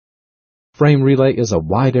Frame relay is a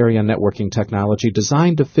wide-area networking technology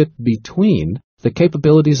designed to fit between the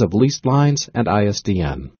capabilities of leased lines and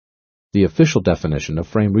ISDN. The official definition of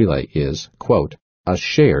frame relay is, quote, a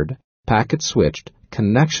shared, packet-switched,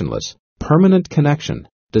 connectionless, permanent connection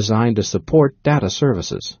designed to support data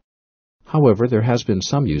services. However, there has been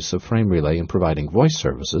some use of frame relay in providing voice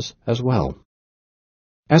services as well.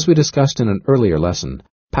 As we discussed in an earlier lesson,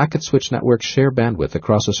 packet switch networks share bandwidth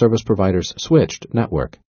across a service provider's switched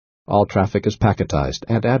network. All traffic is packetized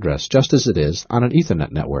and addressed just as it is on an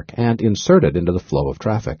Ethernet network and inserted into the flow of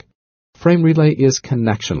traffic. Frame relay is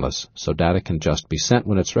connectionless, so data can just be sent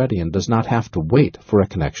when it's ready and does not have to wait for a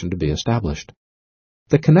connection to be established.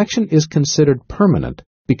 The connection is considered permanent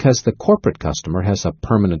because the corporate customer has a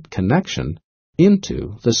permanent connection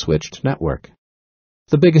into the switched network.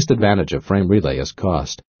 The biggest advantage of frame relay is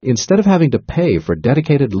cost. Instead of having to pay for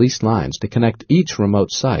dedicated leased lines to connect each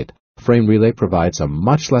remote site, frame relay provides a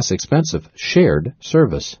much less expensive shared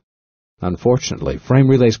service. Unfortunately, frame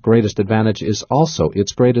relay's greatest advantage is also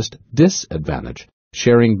its greatest disadvantage.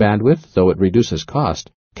 Sharing bandwidth, though it reduces cost,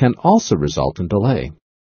 can also result in delay.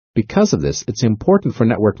 Because of this, it's important for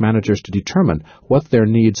network managers to determine what their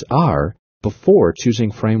needs are before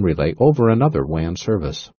choosing frame relay over another WAN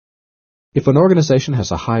service. If an organization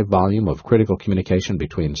has a high volume of critical communication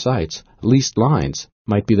between sites, leased lines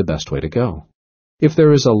might be the best way to go. If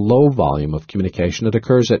there is a low volume of communication that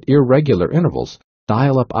occurs at irregular intervals,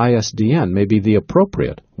 dial-up ISDN may be the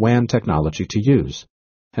appropriate WAN technology to use.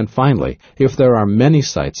 And finally, if there are many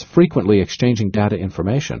sites frequently exchanging data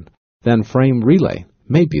information, then frame relay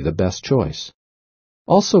may be the best choice.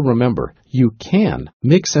 Also remember, you can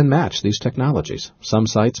mix and match these technologies. Some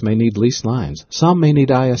sites may need leased lines, some may need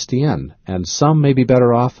ISDN, and some may be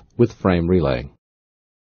better off with frame relay.